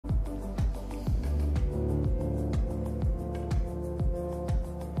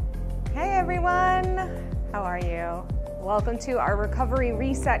everyone. How are you? Welcome to our recovery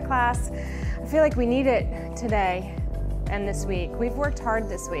reset class. I feel like we need it today and this week. We've worked hard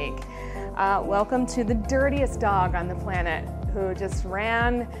this week. Welcome to the dirtiest dog on the planet who just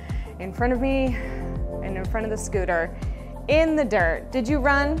ran in front of me and in front of the scooter in the dirt. Did you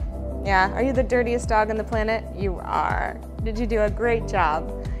run? Yeah, are you the dirtiest dog on the planet? You are. Did you do a great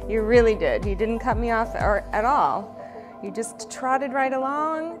job? You really did. You didn't cut me off at all. You just trotted right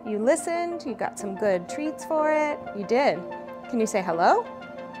along, you listened, you got some good treats for it. You did. Can you say hello?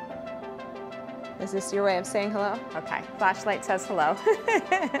 Is this your way of saying hello? Okay, flashlight says hello.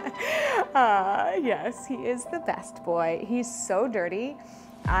 Yes, he is the best boy. He's so dirty.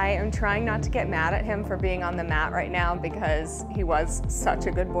 I am trying not to get mad at him for being on the mat right now because he was such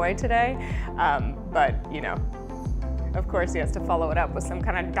a good boy today. But, you know, of course he has to follow it up with some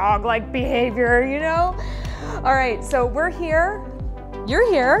kind of dog-like behavior, you know? All right, so we're here. You're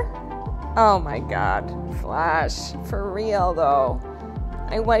here. Oh my God, Flash, for real though.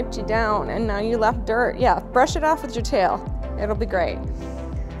 I wiped you down and now you left dirt. Yeah, brush it off with your tail. It'll be great.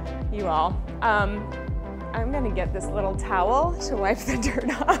 You all. I'm gonna get this little towel to wipe the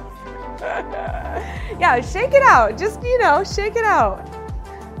dirt off. Yeah, shake it out. Just, you know, shake it out.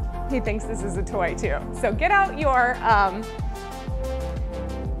 He thinks this is a toy too. So get out your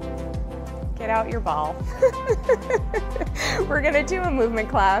ball. We're gonna do a movement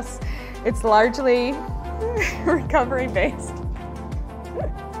class. It's largely recovery based.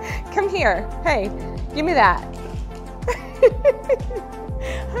 Come here. Hey, give me that.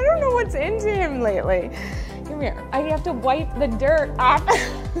 I don't know what's into him lately. Come here. I have to wipe the dirt off.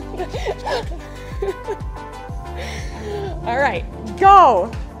 All right,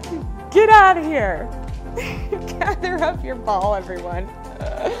 go. Get out of here. Gather up your ball, everyone.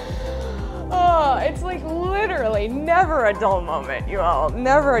 Oh, it's like literally never a dull moment, you all.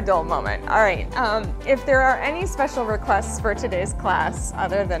 Never a dull moment. All right, if there are any special requests for today's class,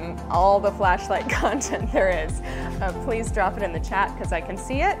 other than all the flashlight content there is, please drop it in the chat because I can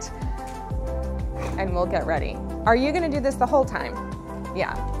see it, and we'll get ready. Are you gonna do this the whole time?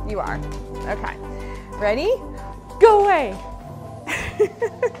 Yeah, you are. Okay, ready? Go away.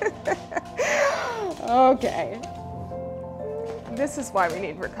 Okay. This is why we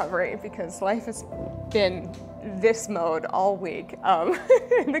need recovery, because life has been this mode all week.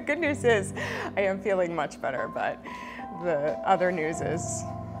 The good news is I am feeling much better, but the other news is,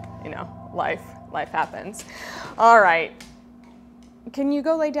 you know, life happens. All right. Can you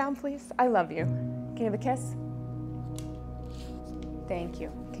go lay down, please? I love you. Can you have a kiss? Thank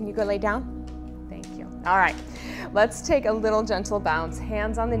you. Can you go lay down? Thank you. All right. Let's take a little gentle bounce.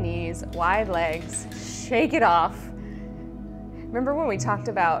 Hands on the knees, wide legs, shake it off. Remember when we talked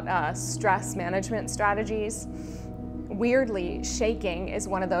about stress management strategies? Weirdly, shaking is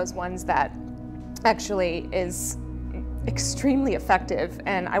one of those ones that actually is extremely effective.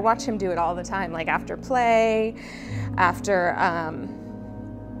 And I watch him do it all the time, like after play, after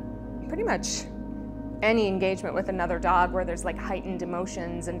pretty much any engagement with another dog where there's like heightened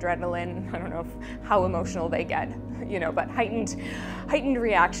emotions, adrenaline. I don't know how emotional they get, you know, but heightened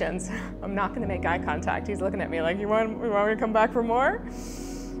reactions. I'm not gonna make eye contact. He's looking at me like, you want me to come back for more?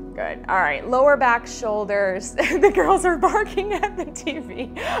 Good, all right, lower back, shoulders. The girls are barking at the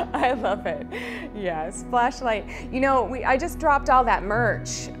TV. I love it, yes, flashlight. You know, I just dropped all that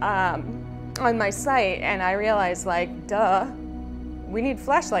merch on my site and I realized like, duh, we need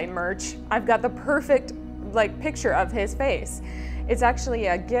flashlight merch. I've got the perfect like picture of his face. It's actually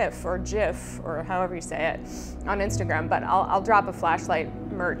a GIF or GIF or however you say it on Instagram, but I'll drop a flashlight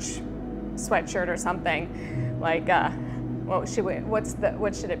merch sweatshirt or something like, what should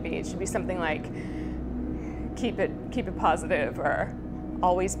it be? It should be something like keep it positive or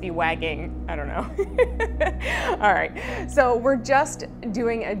always be wagging. I don't know. All right, so we're just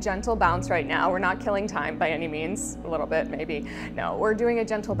doing a gentle bounce right now. We're not killing time by any means, a little bit maybe. No, we're doing a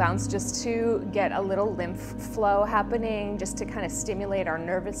gentle bounce just to get a little lymph flow happening, just to kind of stimulate our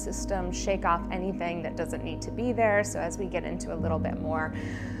nervous system, shake off anything that doesn't need to be there. So as we get into a little bit more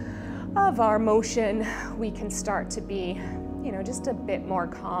of our motion, we can start to be, you know, just a bit more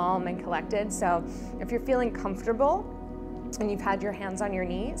calm and collected. So if you're feeling comfortable, and you've had your hands on your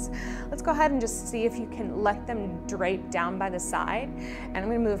knees, let's go ahead and just see if you can let them drape down by the side. And I'm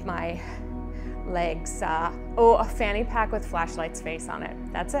gonna move my legs, a fanny pack with flashlight's face on it.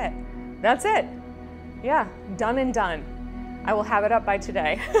 That's it. That's it. Yeah, done and done. I will have it up by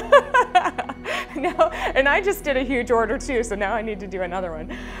today. No, and I just did a huge order too, so now I need to do another one.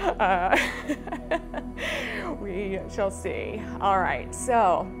 We shall see. All right,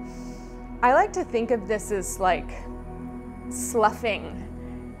 so I like to think of this as like sloughing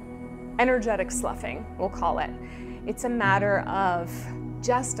energetic sloughing, we'll call it. It's a matter of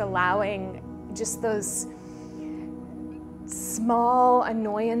just allowing just those small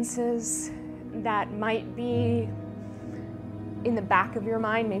annoyances that might be in the back of your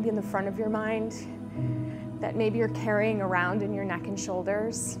mind, maybe in the front of your mind, that maybe you're carrying around in your neck and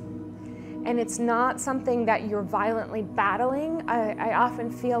shoulders. And it's not something that you're violently battling. I often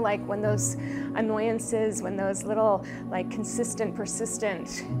feel like when those annoyances, when those little like consistent,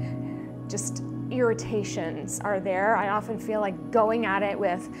 persistent, just irritations are there, I often feel like going at it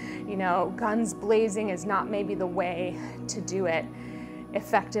with, you know, guns blazing is not maybe the way to do it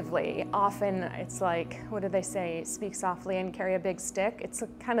effectively. Often it's like, what do they say? Speak softly and carry a big stick. It's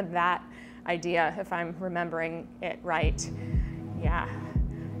kind of that idea, if I'm remembering it right. Yeah.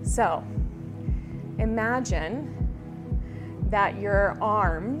 So imagine that your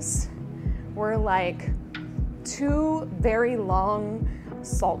arms were like two very long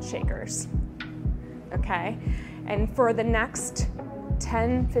salt shakers, okay? And for the next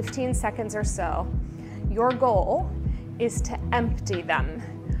 10, 15 seconds or so, your goal is to empty them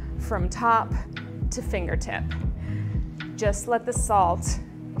from top to fingertip. Just let the salt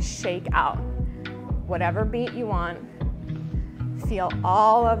shake out. Whatever beat you want. Feel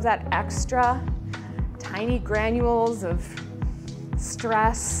all of that extra tiny granules of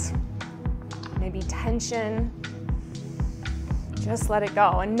stress, maybe tension. Just let it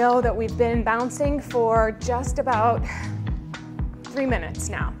go and know that we've been bouncing for just about 3 minutes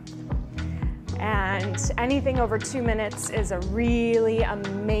now. And anything over 2 minutes is a really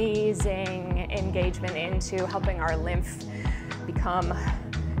amazing engagement into helping our lymph become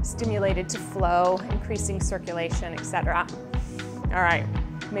stimulated to flow, increasing circulation, etc. All right,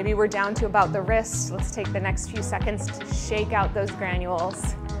 maybe we're down to about the wrist. Let's take the next few seconds to shake out those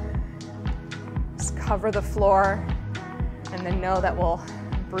granules. Just cover the floor and then know that we'll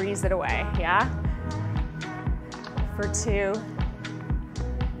breeze it away, yeah? For 2,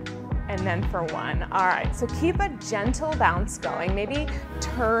 and then for 1. All right, so keep a gentle bounce going. Maybe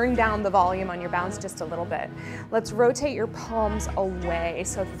turn down the volume on your bounce just a little bit. Let's rotate your palms away,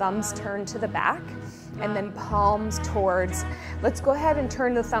 so thumbs turn to the back, and then palms towards. Let's go ahead and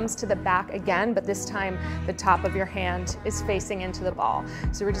turn the thumbs to the back again, but this time the top of your hand is facing into the ball.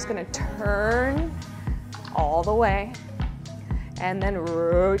 So we're just gonna turn all the way, and then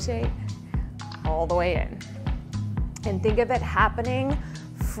rotate all the way in. And think of it happening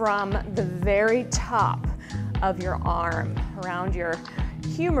from the very top of your arm, around your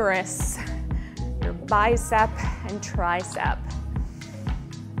humerus, your bicep and tricep.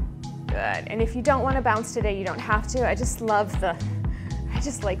 Good. And if you don't want to bounce today, you don't have to. I just like the,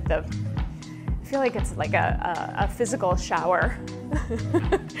 I feel like it's like a physical shower.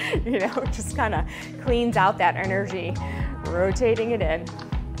 You know, just kind of cleans out that energy. Rotating it in.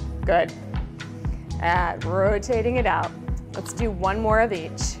 Good. And rotating it out. Let's do one more of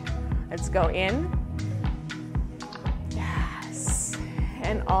each. Let's go in. Yes.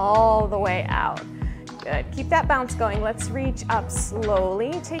 And all the way out. Good. Keep that bounce going. Let's reach up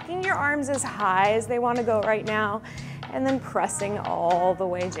slowly, taking your arms as high as they want to go right now, and then pressing all the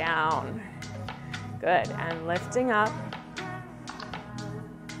way down. Good. And lifting up.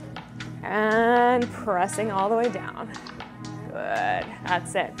 And pressing all the way down. Good.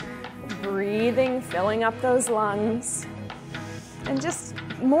 That's it. Breathing, filling up those lungs. And just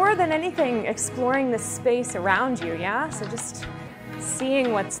more than anything, exploring the space around you, yeah? So just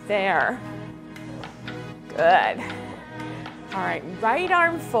seeing what's there. Good. All right, right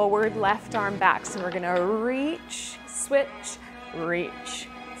arm forward, left arm back. So we're gonna reach, switch, reach,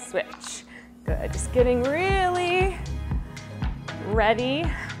 switch. Good, just getting really ready,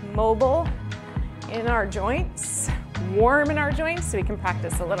 mobile in our joints, warm in our joints so we can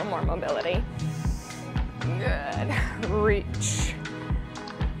practice a little more mobility. Good. Reach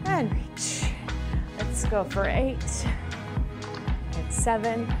and reach. Let's go for 8 and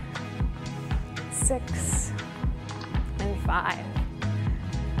 7, 6 and 5.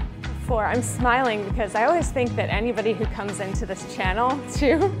 4. I'm smiling because I always think that anybody who comes into this channel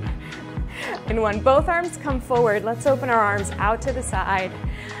too, and when both arms come forward, let's open our arms out to the side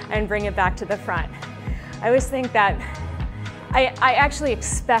and bring it back to the front. I always think that I actually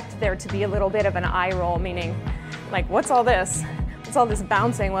expect there to be a little bit of an eye roll, meaning like, what's all this? What's all this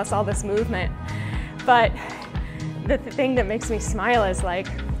bouncing? What's all this movement? But the thing that makes me smile is like,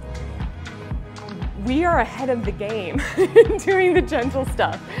 we are ahead of the game doing the gentle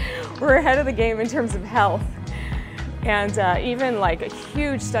stuff. We're ahead of the game in terms of health. And even like a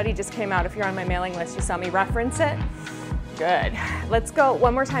huge study just came out. If you're on my mailing list, you saw me reference it. Good. Let's go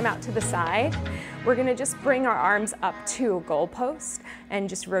one more time out to the side. We're gonna just bring our arms up to a goalpost and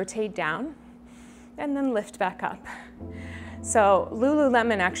just rotate down and then lift back up. So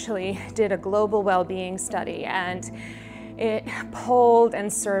Lululemon actually did a global well-being study, and it polled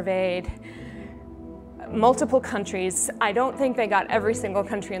and surveyed multiple countries. I don't think they got every single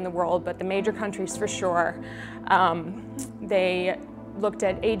country in the world, but the major countries for sure. They looked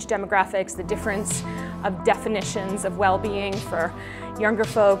at age demographics, the difference of definitions of well-being for younger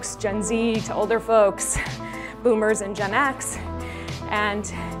folks, Gen Z to older folks, boomers and Gen X.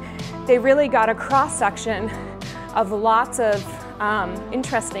 And they really got a cross-section of lots of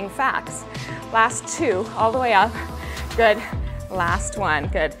interesting facts. Last two, all the way up. Good. Last one.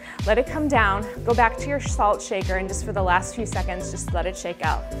 Good. Let it come down. Go back to your salt shaker, and just for the last few seconds, just let it shake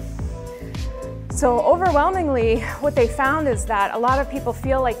out. So overwhelmingly, what they found is that a lot of people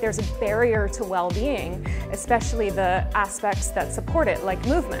feel like there's a barrier to well-being, especially the aspects that support it, like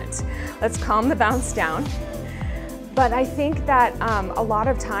movement. Let's calm the bounce down. But I think that a lot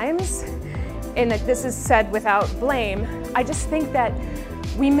of times, and this is said without blame, I just think that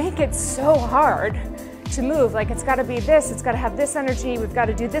we make it so hard to move. Like, it's gotta be this, it's gotta have this energy, we've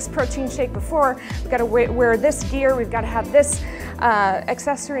gotta do this protein shake before, we've gotta wear this gear, we've gotta have this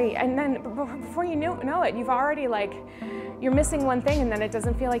accessory, and then before you know it, you've already you're missing one thing, and then it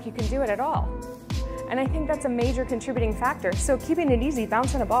doesn't feel like you can do it at all. And I think that's a major contributing factor. So keeping it easy,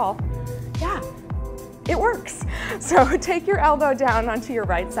 bouncing a ball, yeah, it works. So take your elbow down onto your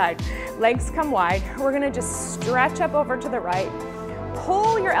right side, legs come wide. We're gonna just stretch up over to the right,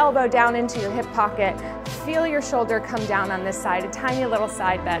 pull your elbow down into your hip pocket, feel your shoulder come down on this side, a tiny little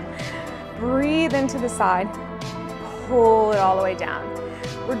side bend. Breathe into the side, pull it all the way down.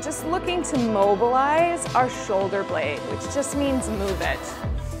 We're just looking to mobilize our shoulder blade, which just means move it.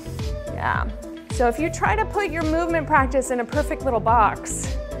 Yeah. So if you try to put your movement practice in a perfect little box,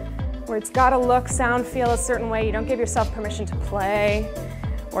 where it's gotta look, sound, feel a certain way, you don't give yourself permission to play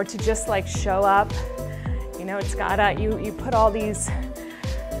or to just show up. You know, it's gotta, you put all these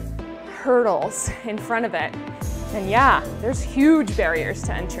hurdles in front of it. And yeah, there's huge barriers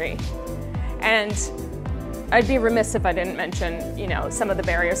to entry. And I'd be remiss if I didn't mention, some of the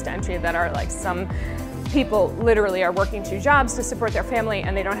barriers to entry that are some people literally are working 2 jobs to support their family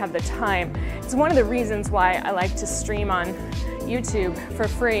and they don't have the time. It's one of the reasons why I like to stream on YouTube for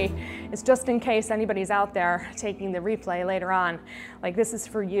free, is just in case anybody's out there taking the replay later on. This is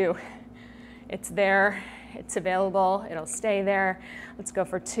for you. It's there, it's available, it'll stay there. Let's go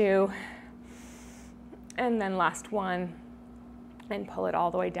for 2. And then last one, and pull it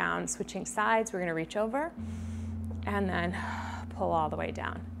all the way down. Switching sides, we're gonna reach over and then pull all the way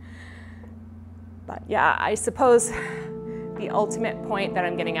down. But yeah, I suppose the ultimate point that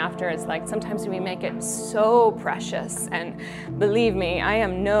I'm getting after is sometimes we make it so precious, and believe me, I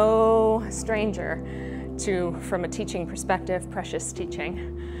am no stranger to, from a teaching perspective, precious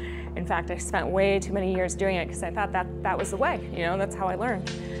teaching. In fact, I spent way too many years doing it because I thought that was the way, that's how I learned.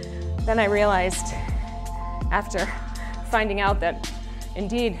 Then I realized, after finding out that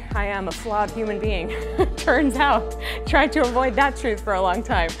indeed I am a flawed human being, turns out, tried to avoid that truth for a long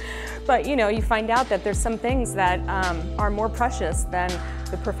time. But you find out that there's some things that are more precious than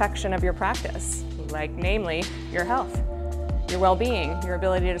the perfection of your practice, namely your health, your well-being, your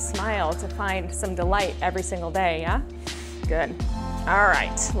ability to smile, to find some delight every single day, yeah? Good. All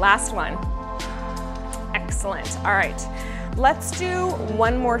right, last one. Excellent. All right, let's do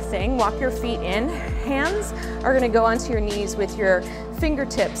one more thing. Walk your feet in. Hands are gonna go onto your knees with your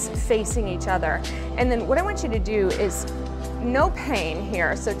fingertips facing each other. And then what I want you to do is, no pain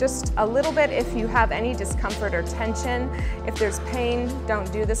here, so just a little bit if you have any discomfort or tension. If there's pain,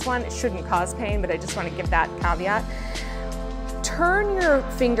 don't do this one. It shouldn't cause pain, but I just want to give that caveat. Turn your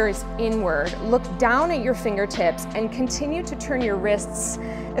fingers inward, look down at your fingertips, and continue to turn your wrists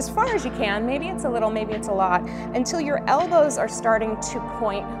as far as you can. Maybe it's a little, maybe it's a lot, until your elbows are starting to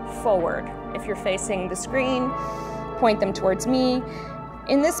point forward. If you're facing the screen, point them towards me.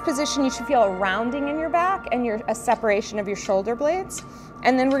 In this position, you should feel a rounding in your back and a separation of your shoulder blades.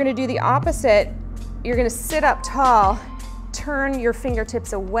 And then we're gonna do the opposite. You're gonna sit up tall, turn your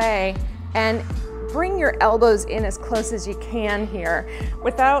fingertips away, and bring your elbows in as close as you can here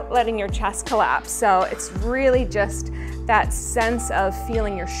without letting your chest collapse. So it's really just that sense of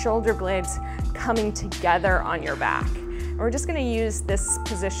feeling your shoulder blades coming together on your back. And we're just gonna use this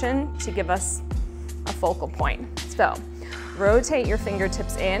position to give us a focal point. So rotate your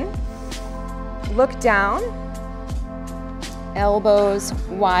fingertips in, look down, elbows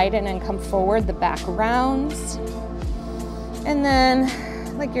widen and come forward, the back rounds, and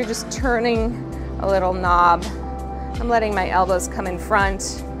then like you're just turning a little knob I'm letting my elbows come in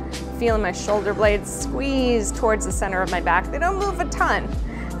front, feeling my shoulder blades squeeze towards the center of my back. They don't move a ton.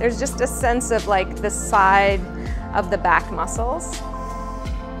 There's just a sense of like the side of the back muscles.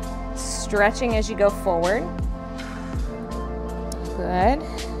 Stretching as you go forward. Good.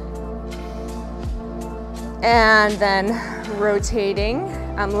 And then rotating.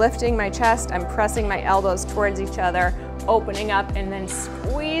 I'm lifting my chest, I'm pressing my elbows towards each other, opening up and then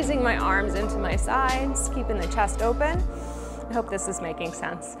squeezing my arms into my sides, keeping the chest open. I hope this is making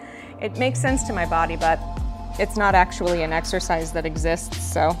sense. It makes sense to my body, but it's not actually an exercise that exists,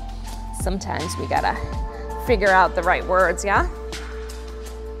 so sometimes we gotta figure out the right words, yeah?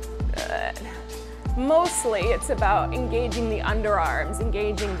 Good. Mostly it's about engaging the underarms,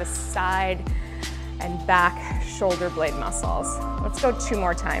 engaging the side and back shoulder blade muscles. Let's go 2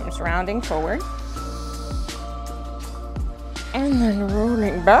 more times, rounding forward. And then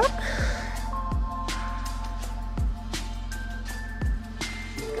rolling back.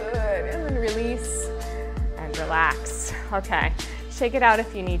 Good, and then release and relax. Okay, shake it out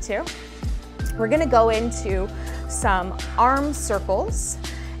if you need to. We're gonna go into some arm circles,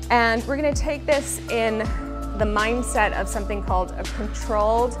 and we're gonna take this in the mindset of something called a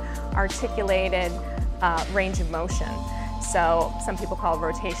controlled, articulated range of motion. So some people call it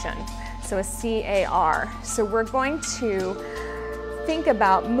rotation. So a CAR. So we're going to think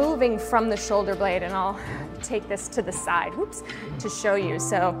about moving from the shoulder blade, and I'll take this to the side, whoops, to show you.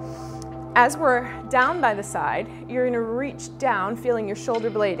 So as we're down by the side, you're gonna reach down, feeling your shoulder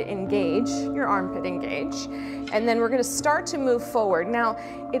blade engage, your armpit engage, and then we're gonna start to move forward. Now,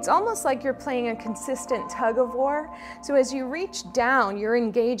 it's almost like you're playing a consistent tug of war. So as you reach down, you're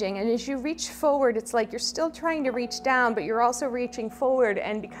engaging, and as you reach forward, it's like you're still trying to reach down, but you're also reaching forward,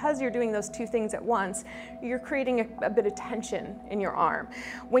 and because you're doing those 2 things at once, you're creating a bit of tension in your arm.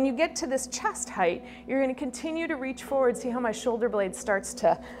 When you get to this chest height, you're gonna continue to reach forward. See how my shoulder blade starts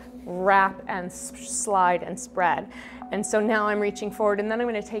to wrap and slide and spread. And so now I'm reaching forward, and then I'm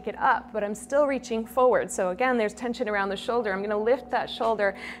gonna take it up, but I'm still reaching forward. So again, there's tension around the shoulder. I'm gonna lift that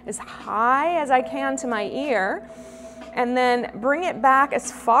shoulder as high as I can to my ear, and then bring it back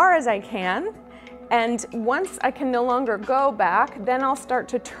as far as I can. And once I can no longer go back, then I'll start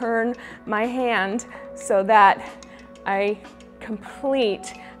to turn my hand so that I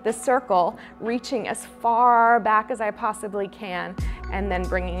complete the circle, reaching as far back as I possibly can, and then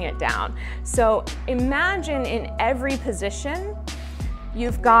bringing it down. So imagine in every position,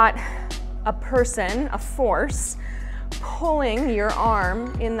 you've got a person, a force, pulling your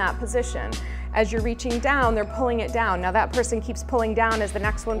arm in that position. As you're reaching down, they're pulling it down. Now that person keeps pulling down as the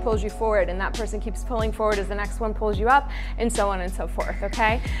next one pulls you forward, and that person keeps pulling forward as the next one pulls you up, and so on and so forth,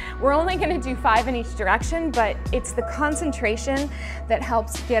 okay? We're only gonna do 5 in each direction, but it's the concentration that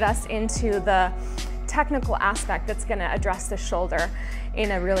helps get us into the technical aspect that's gonna address the shoulder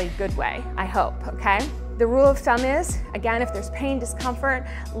in a really good way, I hope, okay? The rule of thumb is, again, if there's pain, discomfort,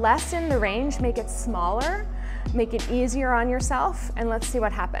 lessen the range, make it smaller, make it easier on yourself, and let's see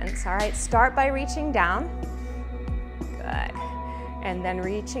what happens, all right? Start by reaching down, good, and then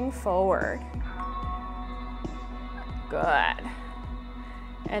reaching forward, good,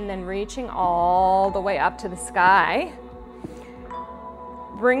 and then reaching all the way up to the sky.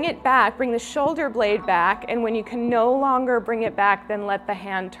 Bring it back, bring the shoulder blade back, and when you can no longer bring it back, then let the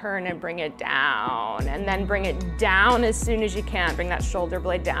hand turn and bring it down, and then bring it down as soon as you can. Bring that shoulder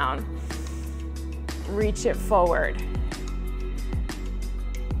blade down. Reach it forward.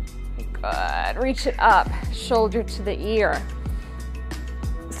 Good, reach it up, shoulder to the ear.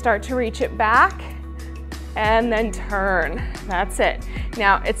 Start to reach it back, and then turn. That's it.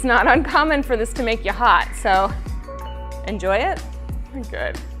 Now, it's not uncommon for this to make you hot, so enjoy it.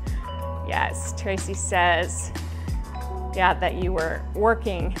 Good. Yes, Tracy says, yeah, that you were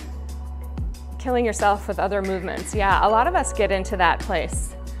working, killing yourself with other movements. Yeah, a lot of us get into that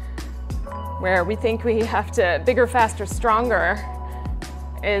place where we think we have to, bigger, faster, stronger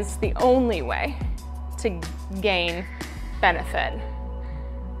is the only way to gain benefit.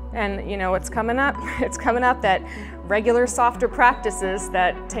 And you know what's coming up? It's coming up that regular, softer practices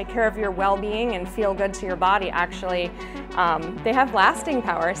that take care of your well-being and feel good to your body actually, they have lasting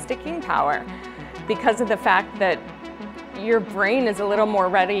power, sticking power, because of the fact that your brain is a little more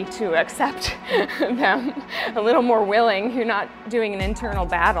ready to accept them, a little more willing. You're not doing an internal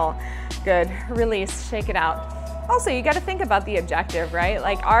battle. Good, release, shake it out. Also, you gotta think about the objective, right?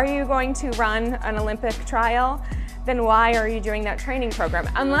 Like, are you going to run an Olympic trial? Then why are you doing that training program?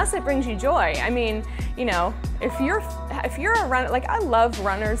 Unless it brings you joy. I mean, you know, if you're a runner, like I love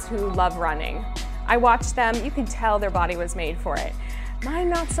runners who love running. I watch them, you can tell their body was made for it. Mine,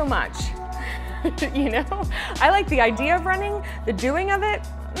 not so much. you know? I like the idea of running, the doing of it,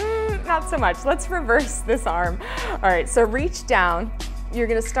 not so much. Let's reverse this arm. All right, so reach down. You're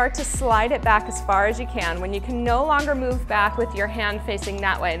gonna start to slide it back as far as you can. When you can no longer move back with your hand facing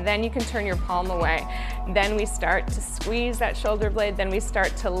that way, then you can turn your palm away. Then we start to squeeze that shoulder blade, then we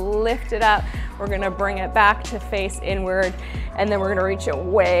start to lift it up. We're gonna bring it back to face inward, and then we're gonna reach it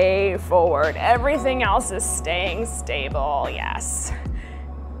way forward. Everything else is staying stable, yes.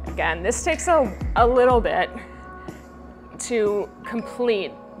 Again, this takes a little bit to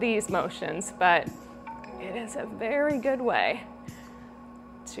complete these motions, but it is a very good way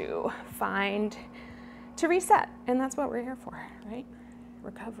to reset, and that's what we're here for, right?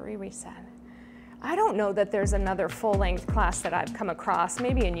 Recovery, reset. I don't know that there's another full-length class that I've come across,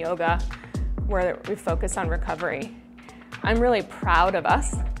 maybe in yoga, where we focus on recovery. I'm really proud of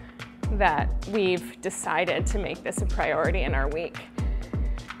us that we've decided to make this a priority in our week.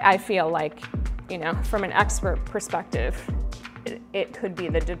 I feel like, you know, from an expert perspective, it could be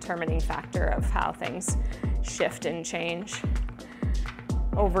the determining factor of how things shift and change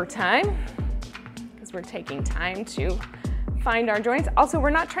over time, because we're taking time to find our joints. Also, we're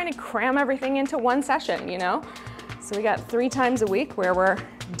not trying to cram everything into one session, you know? So we got 3 times a week where we're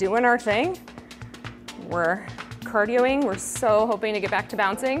doing our thing. We're cardioing. We're so hoping to get back to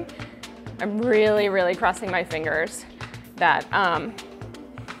bouncing. I'm really, really crossing my fingers that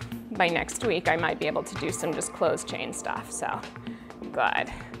by next week I might be able to do some just closed chain stuff, so good.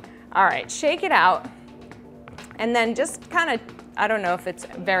 All right, shake it out, and then just kind of, I don't know if it's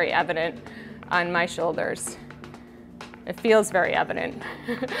very evident on my shoulders. It feels very evident.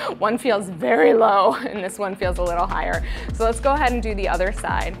 One feels very low, and this one feels a little higher. So let's go ahead and do the other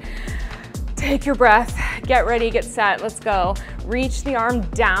side. Take your breath, get ready, get set, let's go. Reach the arm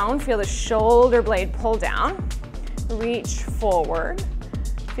down, feel the shoulder blade pull down. Reach forward,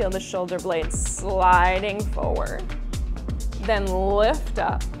 feel the shoulder blade sliding forward. Then lift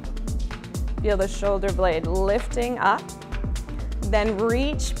up, feel the shoulder blade lifting up. Then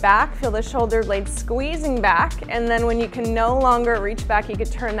reach back, feel the shoulder blade squeezing back, and then when you can no longer reach back, you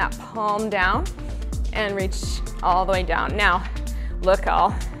could turn that palm down and reach all the way down. Now, look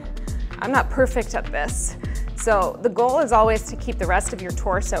all, I'm not perfect at this, so the goal is always to keep the rest of your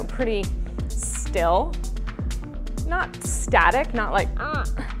torso pretty still, not static, not like,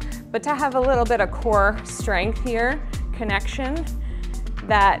 but to have a little bit of core strength here, connection,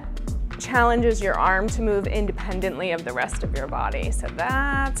 that challenges your arm to move independently of the rest of your body. So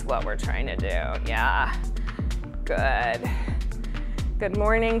that's what we're trying to do. Yeah, good. Good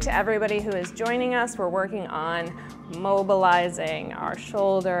morning to everybody who is joining us. We're working on mobilizing our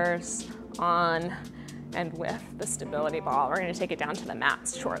shoulders on and with the stability ball. We're going to take it down to the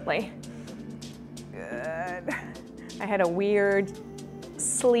mats shortly. Good. I had a weird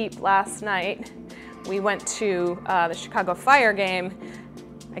sleep last night. We went to the Chicago Fire game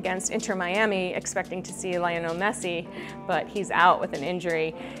against Inter Miami, expecting to see Lionel Messi, but he's out with an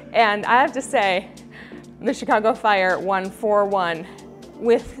injury. And I have to say, the Chicago Fire won 4-1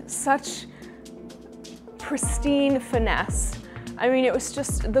 with such pristine finesse. I mean, it was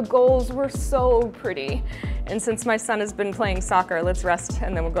just, the goals were so pretty. And since my son has been playing soccer, let's rest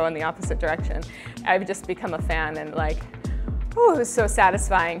and then we'll go in the opposite direction. I've just become a fan, and like, oh, it was so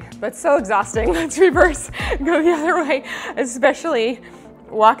satisfying, but so exhausting. Let's reverse, go the other way, especially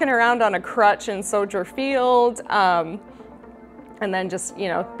walking around on a crutch in Soldier Field, and then just, you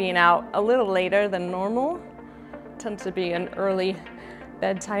know, being out a little later than normal. I tend to be an early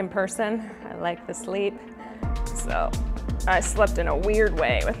bedtime person. I like to sleep. So I slept in a weird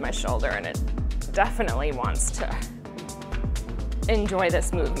way with my shoulder, and it definitely wants to enjoy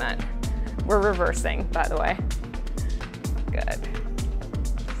this movement. We're reversing, by the way. Good.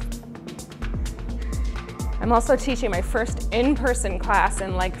 I'm also teaching my first in-person class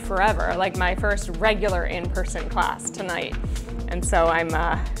in like forever, like my first regular in-person class tonight. And so I'm,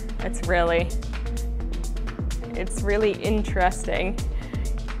 it's really interesting,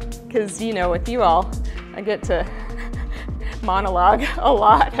 because, you know, with you all, I get to monologue a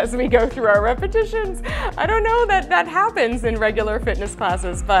lot as we go through our repetitions. I don't know that that happens in regular fitness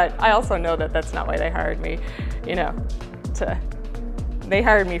classes, but I also know that that's not why they hired me, you know, they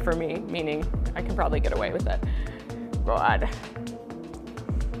hired me for me, meaning I can probably get away with it. God.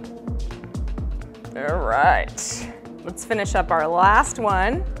 All right, let's finish up our last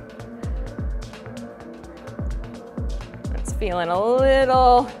one. It's feeling a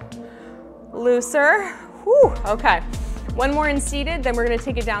little looser. Whew, okay. One more in seated, then we're gonna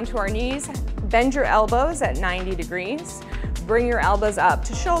take it down to our knees. Bend your elbows at 90 degrees. Bring your elbows up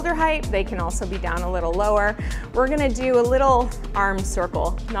to shoulder height. They can also be down a little lower. We're gonna do a little arm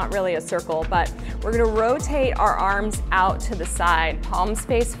circle, not really a circle, but we're gonna rotate our arms out to the side, palms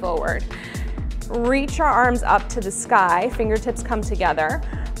face forward. Reach our arms up to the sky, fingertips come together.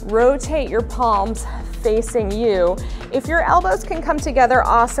 Rotate your palms facing you. If your elbows can come together,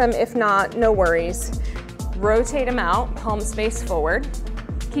 awesome. If not, no worries. Rotate them out, palms face forward.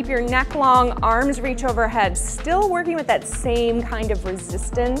 Keep your neck long, arms reach overhead, still working with that same kind of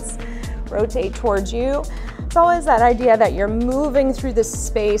resistance. Rotate towards you. It's always that idea that you're moving through this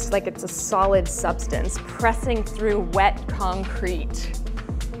space like it's a solid substance, pressing through wet concrete.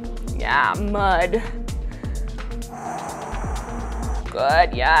 Yeah, mud.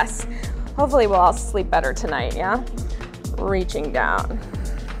 Good, yes. Hopefully we'll all sleep better tonight, yeah? Reaching down.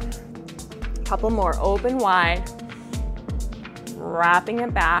 Couple more, open wide. Wrapping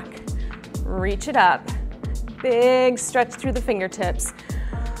it back, reach it up. Big stretch through the fingertips.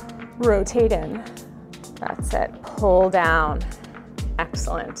 Rotate in. That's it, pull down.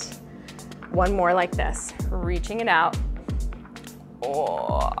 Excellent. One more like this, reaching it out.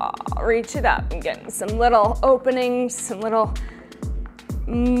 Oh, reach it up and getting some little openings, some little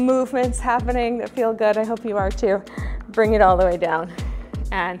movements happening that feel good. I hope you are too. Bring it all the way down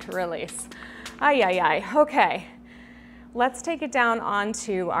and release. Ay, ay, ay. Okay, let's take it down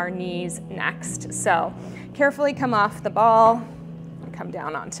onto our knees next. So carefully come off the ball, come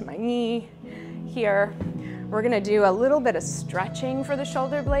down onto my knee here. We're gonna do a little bit of stretching for the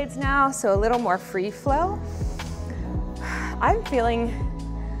shoulder blades now, so a little more free flow. I'm feeling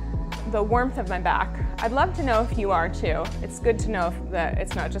the warmth of my back. I'd love to know if you are too. It's good to know that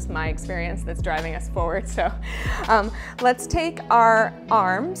it's not just my experience that's driving us forward. So let's take our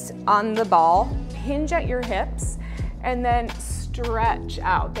arms on the ball, hinge at your hips, and then stretch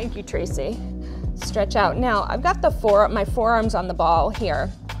out. Thank you, Tracy. Stretch out. Now, I've got my forearms on the ball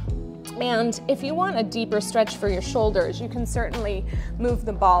here. And if you want a deeper stretch for your shoulders, you can certainly move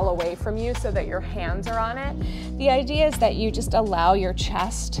the ball away from you so that your hands are on it. The idea is that you just allow your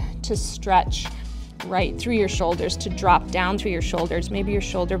chest to stretch right through your shoulders, to drop down through your shoulders. Maybe your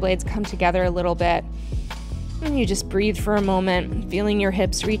shoulder blades come together a little bit. And you just breathe for a moment, feeling your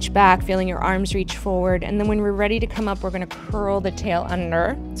hips reach back, feeling your arms reach forward. And then when we're ready to come up, we're gonna curl the tail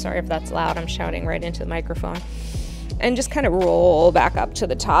under. Sorry if that's loud, I'm shouting right into the microphone. And just kind of roll back up to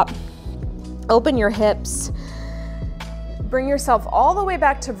the top. Open your hips, bring yourself all the way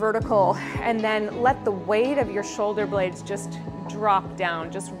back to vertical, and then let the weight of your shoulder blades just drop down,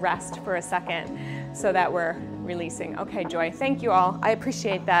 just rest for a second so that we're releasing. Okay, Joy, thank you all. I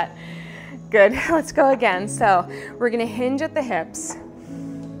appreciate that. Good, let's go again. So we're gonna hinge at the hips.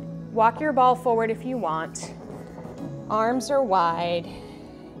 Walk your ball forward if you want. Arms are wide,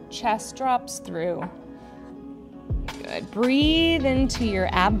 chest drops through. Good, breathe into your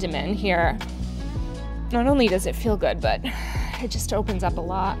abdomen here. Not only does it feel good, but it just opens up a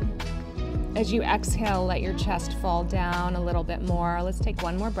lot. As you exhale, let your chest fall down a little bit more. Let's take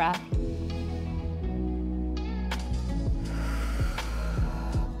one more breath.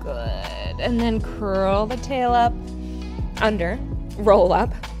 Good, and then curl the tail up, under, roll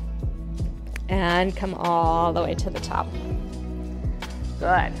up, and come all the way to the top.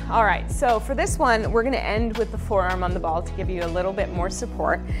 Good, all right, so for this one, we're gonna end with the forearm on the ball to give you a little bit more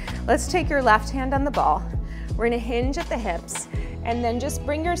support. Let's take your left hand on the ball. We're gonna hinge at the hips, and then just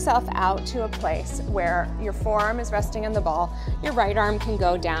bring yourself out to a place where your forearm is resting on the ball. Your right arm can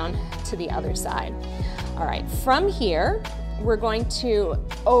go down to the other side. All right, from here, we're going to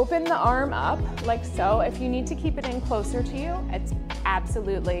open the arm up like so. If you need to keep it in closer to you, it's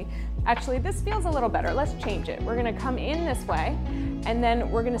absolutely, actually this feels a little better. Let's change it. We're gonna come in this way, and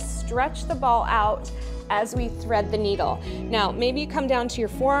then we're gonna stretch the ball out as we thread the needle. Now, maybe you come down to your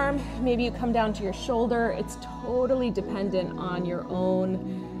forearm, maybe you come down to your shoulder. It's totally dependent on your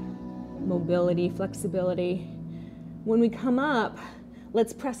own mobility, flexibility. When we come up,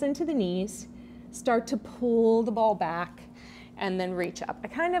 let's press into the knees, start to pull the ball back, and then reach up. I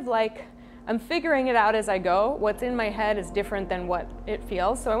kind of like, I'm figuring it out as I go. What's in my head is different than what it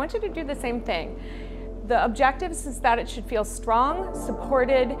feels. So I want you to do the same thing. The objective is that it should feel strong,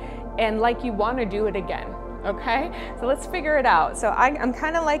 supported, and like you want to do it again, okay? So let's figure it out. So I'm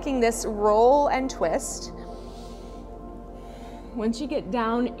kind of liking this roll and twist. Once you get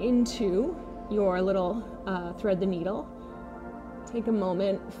down into your little thread the needle, take a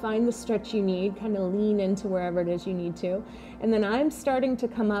moment, find the stretch you need, kind of lean into wherever it is you need to. And then I'm starting to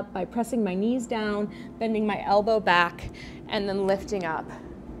come up by pressing my knees down, bending my elbow back, and then lifting up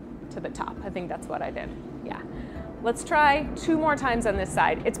to the top. I think that's what I did, yeah. Let's try 2 more times on this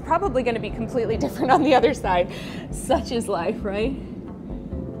side. It's probably gonna be completely different on the other side. Such is life, right?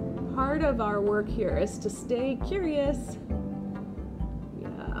 Part of our work here is to stay curious.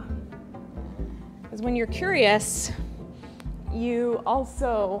 Yeah. Because when you're curious, you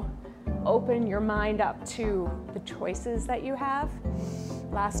also open your mind up to the choices that you have.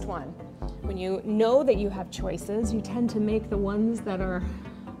 Last one. When you know that you have choices, you tend to make the ones that are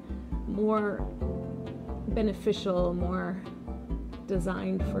more beneficial, more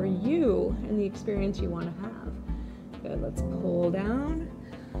designed for you and the experience you want to have. Good, let's pull down,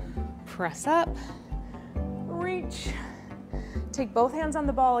 press up, reach. Take both hands on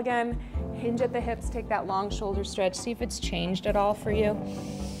the ball again, hinge at the hips, take that long shoulder stretch, see if it's changed at all for you.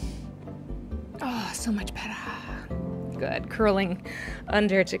 Oh, so much better. Good, curling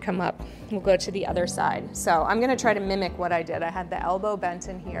under to come up. We'll go to the other side. So I'm gonna try to mimic what I did. I had the elbow bent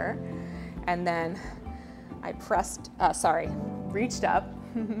in here, and then I reached up,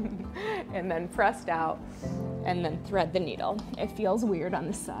 and then pressed out, and then thread the needle. It feels weird on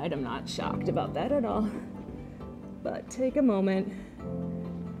this side. I'm not shocked about that at all. But take a moment,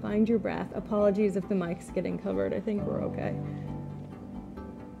 find your breath. Apologies if the mic's getting covered. I think we're okay.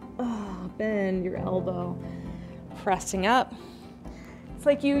 Oh, bend your elbow, pressing up. It's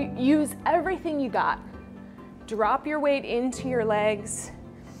like you use everything you got. Drop your weight into your legs,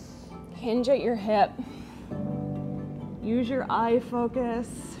 hinge at your hip. Use your eye focus.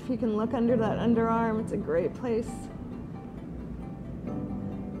 If you can look under that underarm, it's a great place.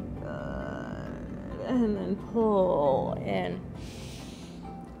 And then pull in.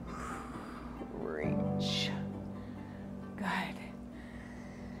 Reach. Good.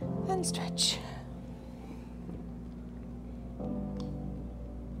 And stretch.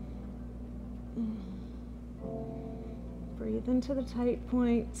 Breathe into the tight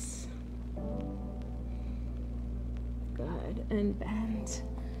points. Good, and bend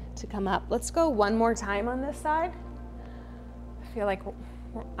to come up. Let's go one more time on this side. I feel like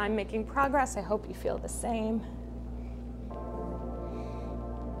I'm making progress. I hope you feel the same.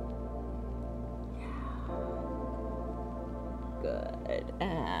 Good,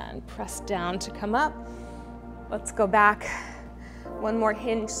 and press down to come up. Let's go back. One more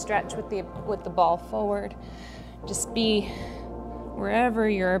hinge stretch with the ball forward. Just be wherever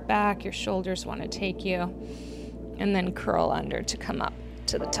your back, your shoulders want to take you. And then curl under to come up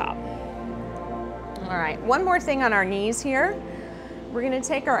to the top. All right, one more thing on our knees here. We're gonna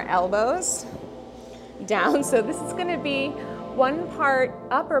take our elbows down. So this is gonna be one part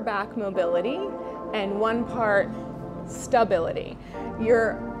upper back mobility and one part stability.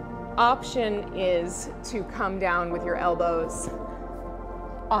 Your option is to come down with your elbows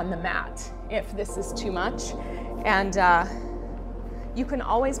on the mat if this is too much. And you can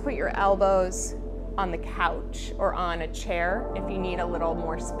always put your elbows on the couch or on a chair if you need a little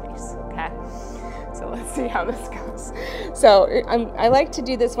more space, okay? So let's see how this goes. So I like to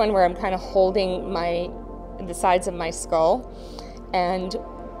do this one where I'm kind of holding the sides of my skull and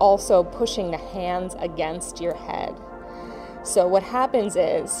also pushing the hands against your head. So what happens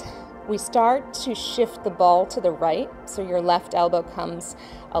is we start to shift the ball to the right, so your left elbow comes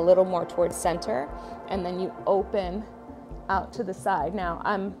a little more towards center, and then you open out to the side. Now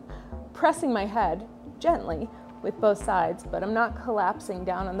I'm pressing my head gently with both sides, but I'm not collapsing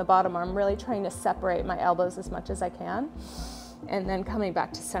down on the bottom. I'm really trying to separate my elbows as much as I can. And then coming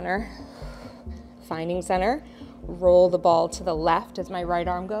back to center, finding center, roll the ball to the left as my right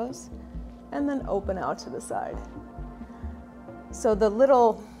arm goes, and then open out to the side. So the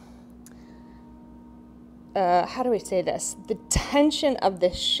little, how do we say this? The tension of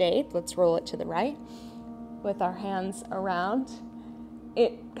this shape, let's roll it to the right with our hands around.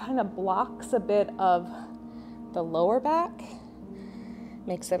 It kind of blocks a bit of the lower back,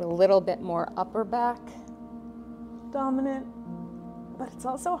 makes it a little bit more upper back dominant, but it's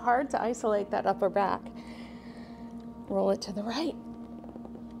also hard to isolate that upper back. Roll it to the right.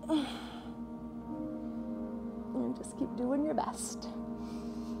 And just keep doing your best.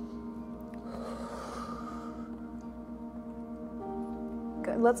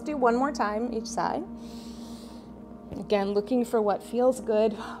 Good, let's do one more time each side. Again, looking for what feels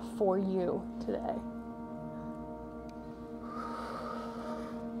good for you today.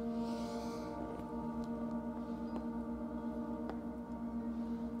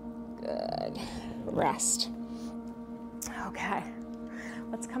 Good. Rest. Okay.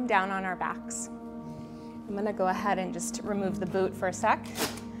 Let's come down on our backs. I'm gonna go ahead and just remove the boot for a sec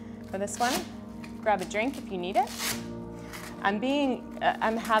for this one. Grab a drink if you need it. I'm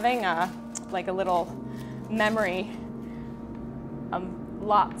having a little memory of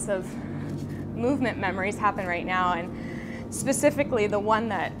lots of movement memories happen right now, and specifically the one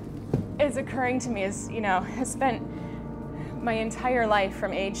that is occurring to me is, you know, I spent my entire life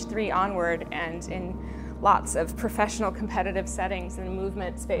from age 3 onward and in lots of professional competitive settings and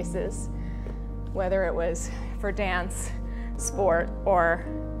movement spaces, whether it was for dance, sport, or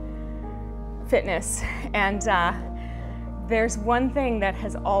fitness. And there's one thing that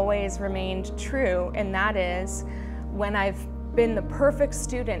has always remained true, and that is when I've been the perfect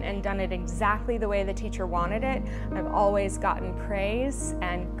student and done it exactly the way the teacher wanted it, I've always gotten praise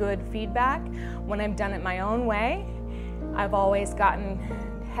and good feedback. When I've done it my own way, I've always gotten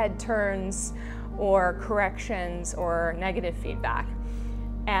head turns or corrections or negative feedback.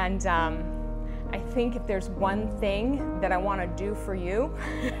 And I think if there's one thing that I want to do for you,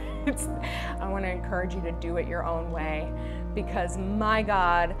 I want to encourage you to do it your own way, because my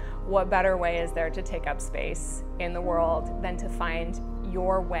God, what better way is there to take up space in the world than to find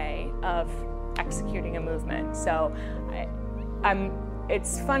your way of executing a movement? So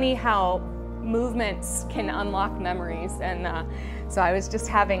it's funny how movements can unlock memories, and so I was just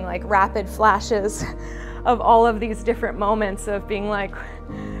having like rapid flashes of all of these different moments of being like,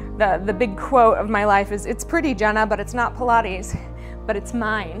 the big quote of my life is, "It's pretty, Jenna, but it's not Pilates, but it's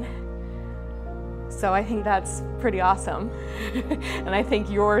mine." So I think that's pretty awesome. And I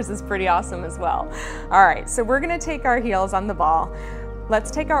think yours is pretty awesome as well. All right, so we're gonna take our heels on the ball. Let's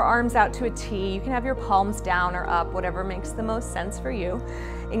take our arms out to a T. You can have your palms down or up, whatever makes the most sense for you.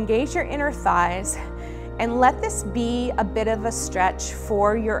 Engage your inner thighs and let this be a bit of a stretch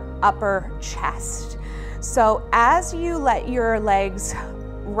for your upper chest. So as you let your legs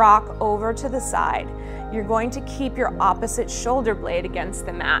rock over to the side, you're going to keep your opposite shoulder blade against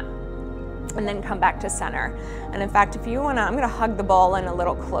the mat and then come back to center. And in fact, if you wanna, I'm gonna hug the ball in a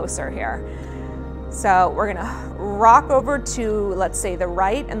little closer here. So we're gonna rock over to, let's say, the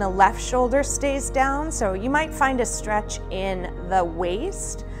right, and the left shoulder stays down. So you might find a stretch in the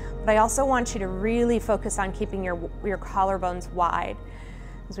waist, but I also want you to really focus on keeping your collarbones wide.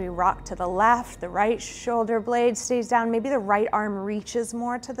 As we rock to the left, the right shoulder blade stays down. Maybe the right arm reaches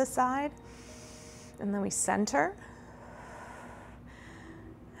more to the side. And then we center.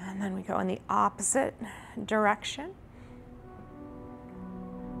 And then we go in the opposite direction.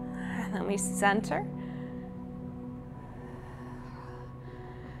 And then we center.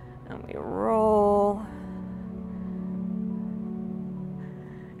 And we roll.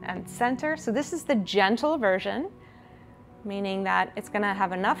 And center. So this is the gentle version, meaning that it's gonna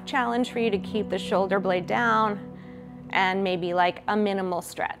have enough challenge for you to keep the shoulder blade down and maybe like a minimal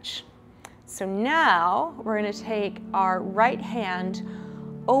stretch. So now we're gonna take our right hand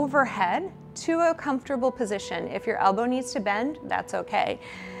overhead to a comfortable position. If your elbow needs to bend, that's okay.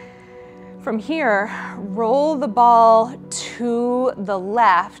 From here, roll the ball to the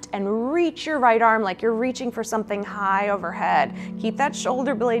left and reach your right arm like you're reaching for something high overhead. Keep that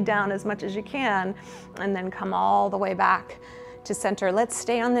shoulder blade down as much as you can, and then come all the way back to center. Let's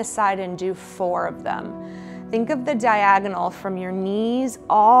stay on this side and do 4 of them. Think of the diagonal from your knees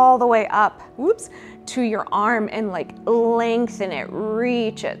all the way up, whoops, to your arm, and like lengthen it,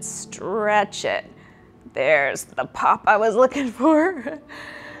 reach it, stretch it. There's the pop I was looking for.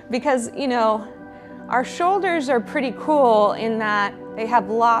 Because, you know, our shoulders are pretty cool in that they have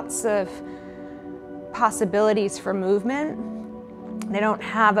lots of possibilities for movement. They don't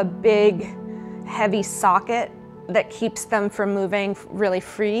have a big, heavy socket that keeps them from moving really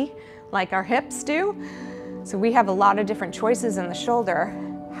free like our hips do. So we have a lot of different choices in the shoulder.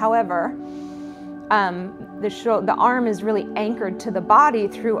 However, the arm is really anchored to the body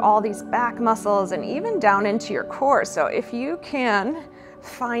through all these back muscles and even down into your core. So if you can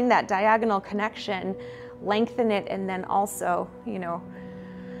find that diagonal connection, lengthen it, and then also, you know,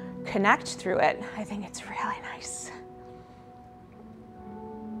 connect through it, I think it's really nice.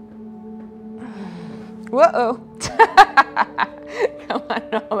 Whoa. Come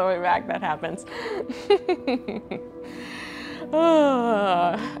on, all the way back, that happens.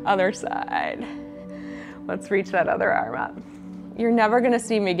 Oh, other side. Let's reach that other arm up. You're never gonna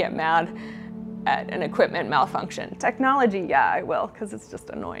see me get mad at an equipment malfunction. Technology, yeah, I will, because it's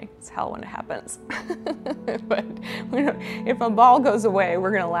just annoying. It's hell when it happens. But if a ball goes away,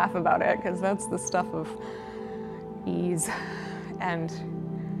 we're gonna laugh about it, because that's the stuff of ease and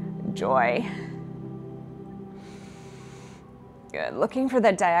joy. Good, looking for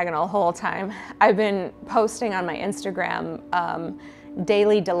that diagonal whole time. I've been posting on my Instagram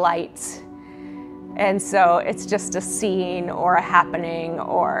daily delights. And so it's just a scene or a happening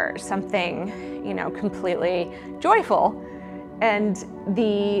or something, you know, completely joyful. And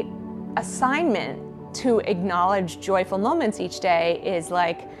the assignment to acknowledge joyful moments each day is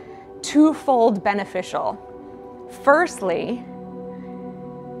like twofold beneficial. Firstly,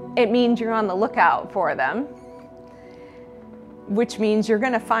 it means you're on the lookout for them, which means you're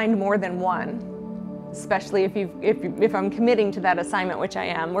going to find more than one, especially if I'm committing to that assignment, which I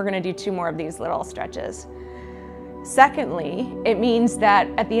am. We're going to do 2 more of these little stretches. Secondly, it means that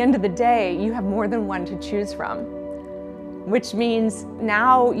at the end of the day, you have more than one to choose from, which means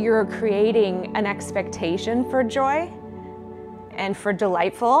now you're creating an expectation for joy and for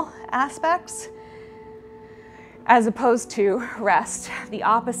delightful aspects, as opposed to rest, the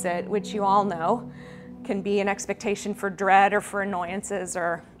opposite, which you all know can be an expectation for dread or for annoyances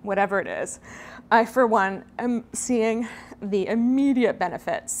or whatever it is. I, for one, am seeing the immediate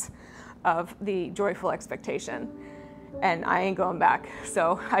benefits of the joyful expectation, and I ain't going back.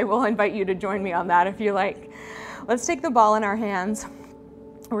 So I will invite you to join me on that if you like. Let's take the ball in our hands.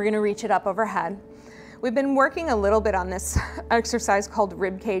 We're gonna reach it up overhead. We've been working a little bit on this exercise called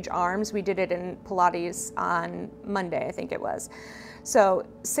rib cage arms. We did it in Pilates on Monday, I think it was. So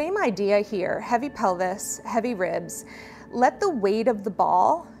same idea here, heavy pelvis, heavy ribs. Let the weight of the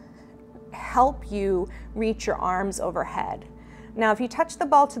ball help you reach your arms overhead. Now, if you touch the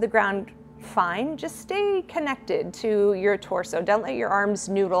ball to the ground, fine, just stay connected to your torso. Don't let your arms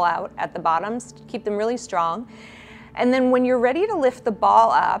noodle out at the bottoms, keep them really strong. And then when you're ready to lift the ball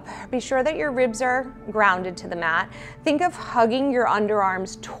up, be sure that your ribs are grounded to the mat. Think of hugging your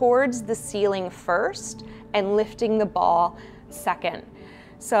underarms towards the ceiling first and lifting the ball second.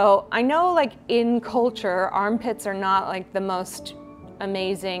 So I know, like, in culture, armpits are not like the most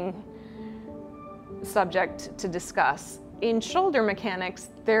amazing subject to discuss. In shoulder mechanics,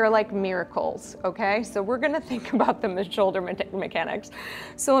 they're like miracles, okay? So we're gonna think about them as shoulder mechanics.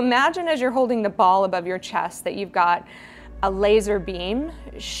 So imagine as you're holding the ball above your chest that you've got a laser beam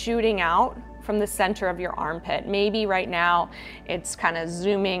shooting out from the center of your armpit. Maybe right now it's kind of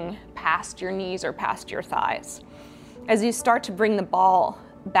zooming past your knees or past your thighs. As you start to bring the ball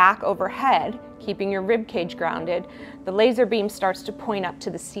back overhead, keeping your rib cage grounded, the laser beam starts to point up to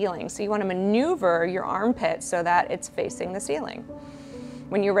the ceiling. So you want to maneuver your armpit so that it's facing the ceiling.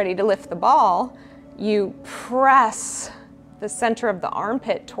 When you're ready to lift the ball, you press the center of the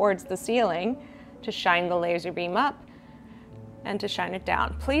armpit towards the ceiling to shine the laser beam up and to shine it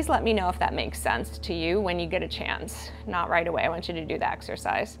down. Please let me know if that makes sense to you when you get a chance. Not right away, I want you to do the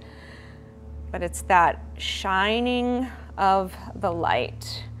exercise. But it's that shining of the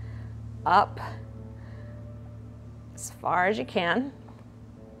light up as far as you can.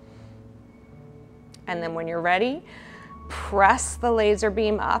 And then when you're ready, press the laser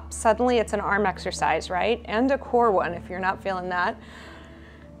beam up. Suddenly it's an arm exercise, right? And a core one if you're not feeling that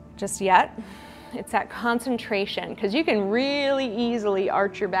just yet. It's that concentration, because you can really easily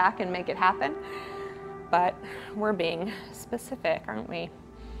arch your back and make it happen, but we're being specific, aren't we?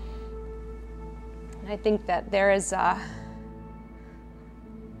 I think that there is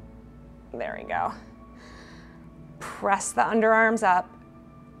there we go. Press the underarms up.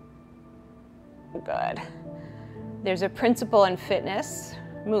 Good. There's a principle in fitness,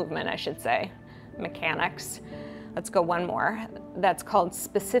 movement I should say, mechanics. Let's go one more. That's called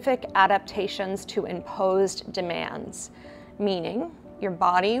specific adaptations to imposed demands, meaning your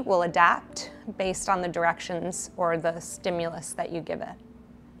body will adapt based on the directions or the stimulus that you give it.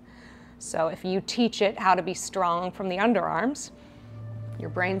 So if you teach it how to be strong from the underarms, your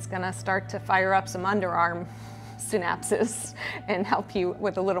brain's gonna start to fire up some underarm synapses and help you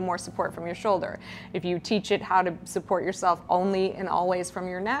with a little more support from your shoulder. If you teach it how to support yourself only and always from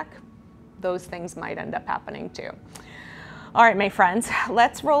your neck, those things might end up happening too. All right, my friends,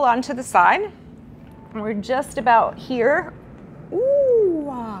 let's roll on to the side. We're just about here.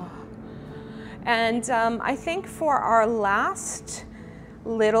 Ooh. And I think for our last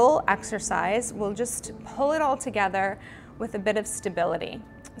little exercise, we'll just pull it all together with a bit of stability.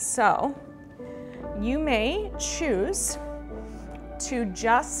 So you may choose to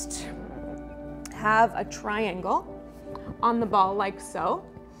just have a triangle on the ball like so,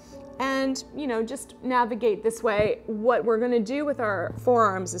 and just navigate this way. What we're going to do with our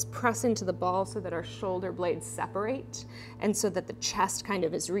forearms is press into the ball so that our shoulder blades separate and so that the chest kind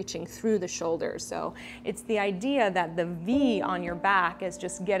of is reaching through the shoulders. So it's the idea that the V on your back is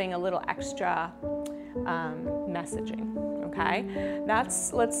just getting a little extra messaging, okay?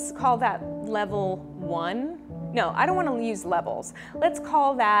 Let's call that level 1. No, I don't want to use levels. Let's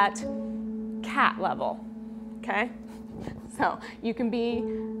call that cat level, okay? So you can be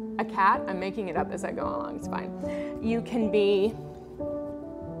a cat. I'm making it up as I go along, it's fine. You can be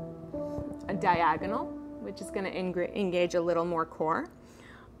a diagonal, which is going to engage a little more core.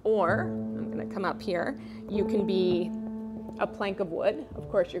 Or, I'm going to come up here, you can be a plank of wood. Of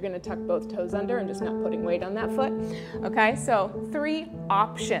course, you're gonna tuck both toes under and just not putting weight on that foot. Okay, so 3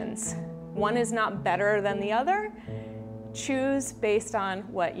 options. One is not better than the other. Choose based on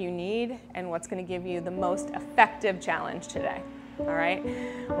what you need and what's gonna give you the most effective challenge today. All right,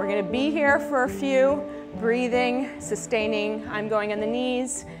 we're gonna be here for a few, breathing, sustaining. I'm going on the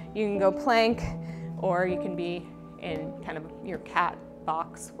knees. You can go plank, or you can be in kind of your cat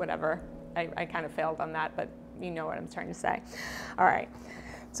box, whatever. I kind of failed on that, but you know what I'm trying to say. All right,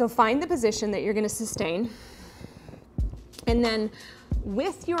 so find the position that you're gonna sustain. And then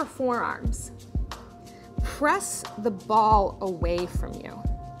with your forearms, press the ball away from you.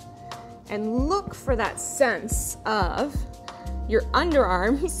 And look for that sense of your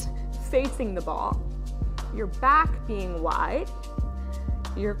underarms facing the ball, your back being wide,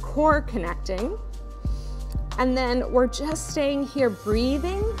 your core connecting, and then we're just staying here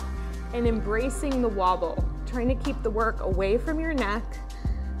breathing and embracing the wobble, trying to keep the work away from your neck,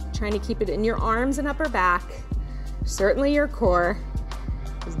 trying to keep it in your arms and upper back, certainly your core.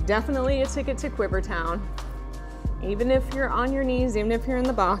 It's definitely a ticket to Quivertown. Even if you're on your knees, even if you're in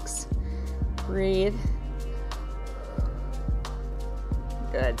the box, breathe.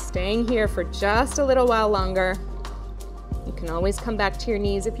 Good, staying here for just a little while longer. You can always come back to your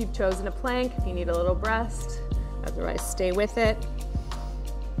knees if you've chosen a plank, if you need a little rest. Otherwise, stay with it.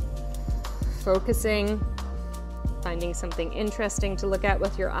 Focusing, finding something interesting to look at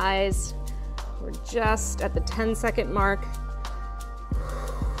with your eyes. We're just at the 10-second mark.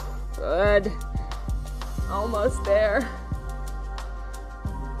 Good, almost there.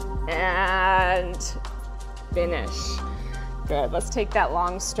 And finish. Good, let's take that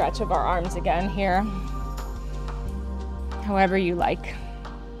long stretch of our arms again here. However you like.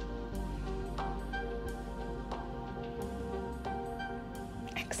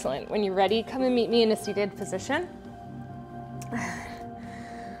 Excellent. When you're ready, come and meet me in a seated position.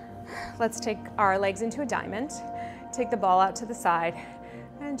 Let's take our legs into a diamond. Take the ball out to the side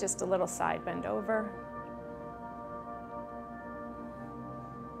and just a little side bend over.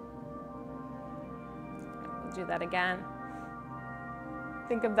 We'll do that again.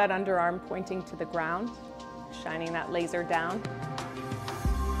 Think of that underarm pointing to the ground, shining that laser down.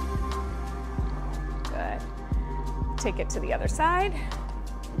 Good. Take it to the other side.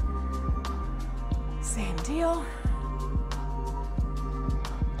 Same deal.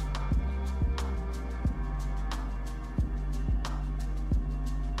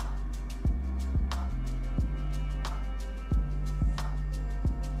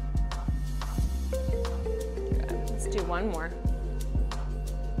 Good. Let's do one more.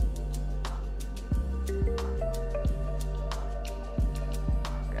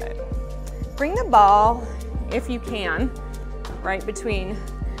 Good. Bring the ball, if you can, right between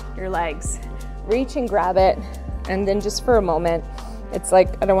your legs. Reach and grab it, and then just for a moment, it's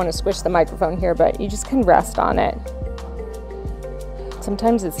like, I don't want to squish the microphone here, but you just can rest on it.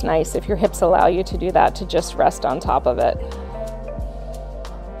 Sometimes it's nice, if your hips allow you to do that, to just rest on top of it.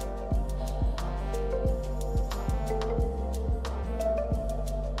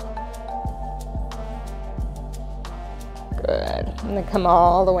 Good, and then come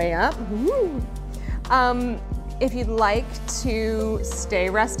all the way up. Woo. If you'd like to stay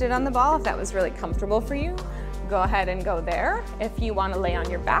rested on the ball, if that was really comfortable for you, go ahead and go there. If you want to lay on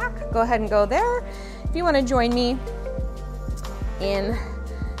your back, go ahead and go there. If you want to join me in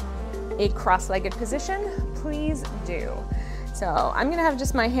a cross-legged position, please do. So I'm going to have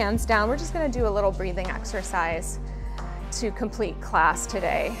just my hands down. We're just going to do a little breathing exercise to complete class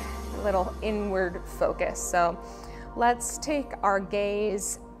today, a little inward focus. So let's take our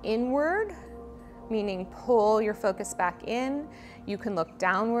gaze inward, meaning pull your focus back in. You can look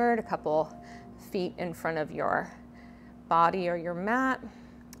downward a couple feet in front of your body or your mat.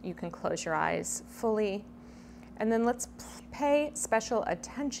 You can close your eyes fully. And then let's pay special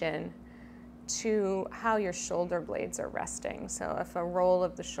attention to how your shoulder blades are resting. So if a roll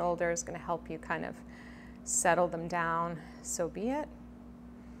of the shoulder is going to help you kind of settle them down, so be it.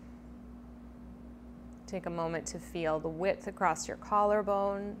 Take a moment to feel the width across your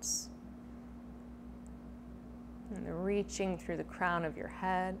collarbones, and the reaching through the crown of your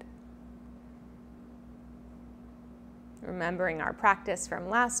head. Remembering our practice from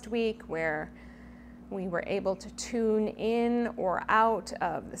last week where we were able to tune in or out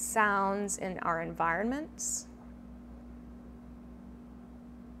of the sounds in our environments.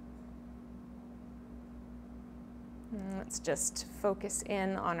 And let's just focus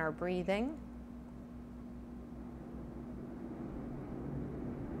in on our breathing.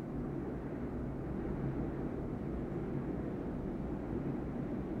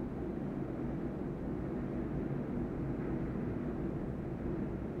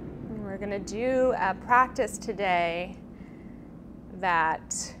 gonna do a practice today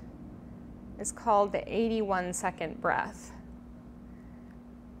that is called the 81-second breath.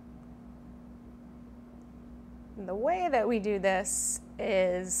 And the way that we do this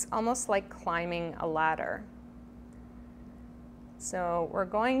is almost like climbing a ladder. So we're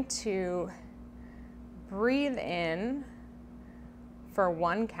going to breathe in for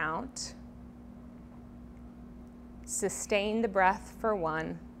 1 count, sustain the breath for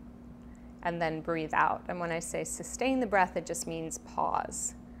 1, and then breathe out. And when I say sustain the breath, it just means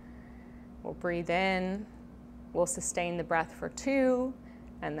pause. We'll breathe in, we'll sustain the breath for 2,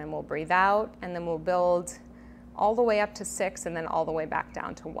 and then we'll breathe out, and then we'll build all the way up to 6 and then all the way back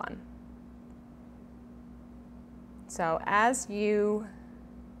down to 1. So as you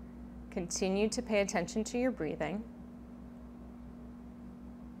continue to pay attention to your breathing,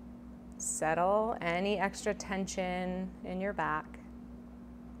 settle any extra tension in your back.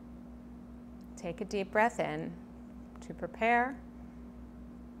 Take a deep breath in to prepare.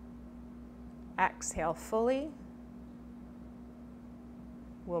 Exhale fully.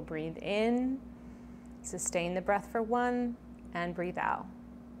 We'll breathe in, sustain the breath for 1, and breathe out.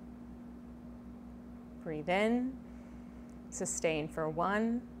 Breathe in, sustain for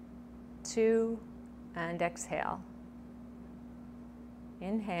 1, 2, and exhale.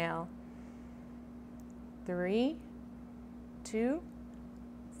 Inhale. 3, 2,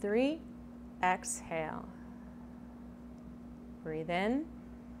 3, exhale. Breathe in,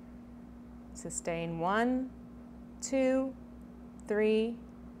 sustain 1, 2, 3,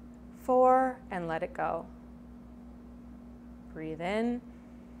 4, and let it go. Breathe in,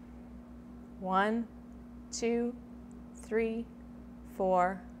 1, 2, 3,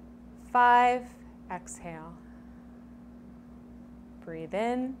 4, 5, exhale. Breathe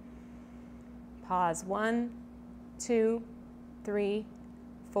in, pause 1, 2, 3,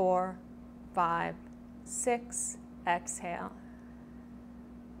 4, 5, 6, exhale.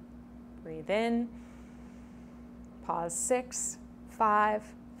 Breathe in, pause 6, 5,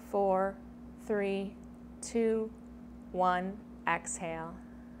 4, 3, 2, 1, exhale.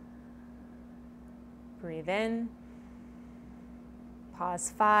 Breathe in,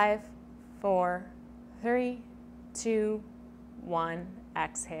 pause 5, 4, 3, 2, 1,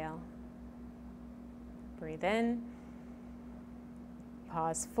 exhale. Breathe in,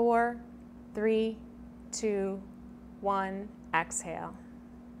 pause 4, 3, 2, 1, exhale.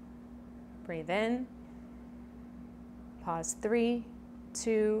 Breathe in, pause 3,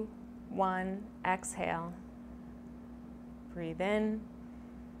 2, 1, exhale. Breathe in,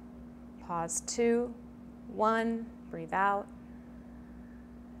 pause 2, 1, breathe out,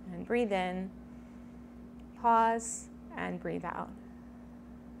 and breathe in, pause, and breathe out.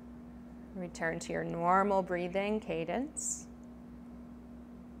 Return to your normal breathing cadence.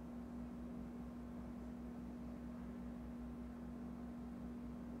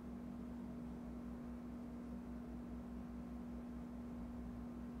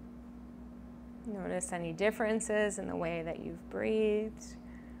 Notice any differences in the way that you've breathed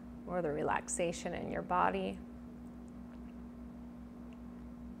or the relaxation in your body.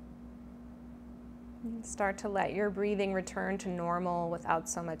 And start to let your breathing return to normal without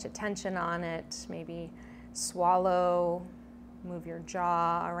so much attention on it. Maybe swallow, move your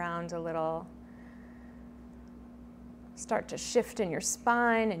jaw around a little. Start to shift in your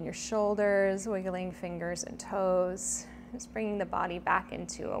spine and your shoulders, wiggling fingers and toes. Just bringing the body back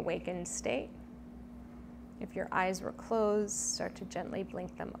into awakened state. If your eyes were closed, start to gently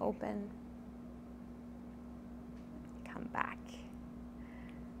blink them open. Come back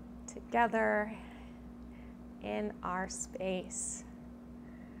together in our space.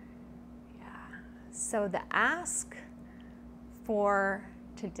 Yeah. So the ask for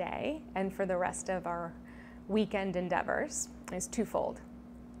today and for the rest of our weekend endeavors is twofold.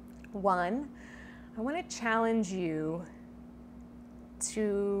 One, I want to challenge you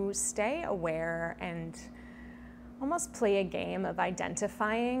to stay aware and almost play a game of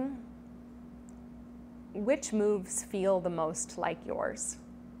identifying which moves feel the most like yours.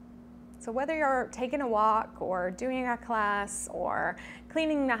 So whether you're taking a walk or doing a class or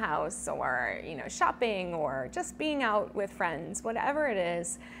cleaning the house or shopping or just being out with friends, whatever it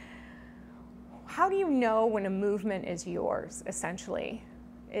is, how do you know when a movement is yours, essentially?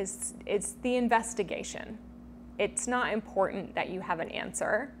 It's the investigation. It's not important that you have an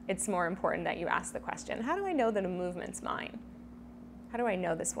answer. It's more important that you ask the question, how do I know that a movement's mine? How do I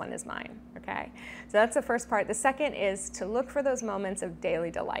know this one is mine? Okay, so that's the first part. The second is to look for those moments of daily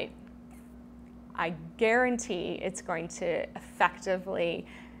delight. I guarantee it's going to effectively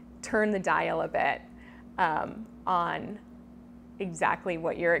turn the dial a bit on exactly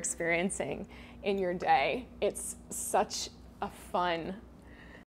what you're experiencing in your day. It's such a fun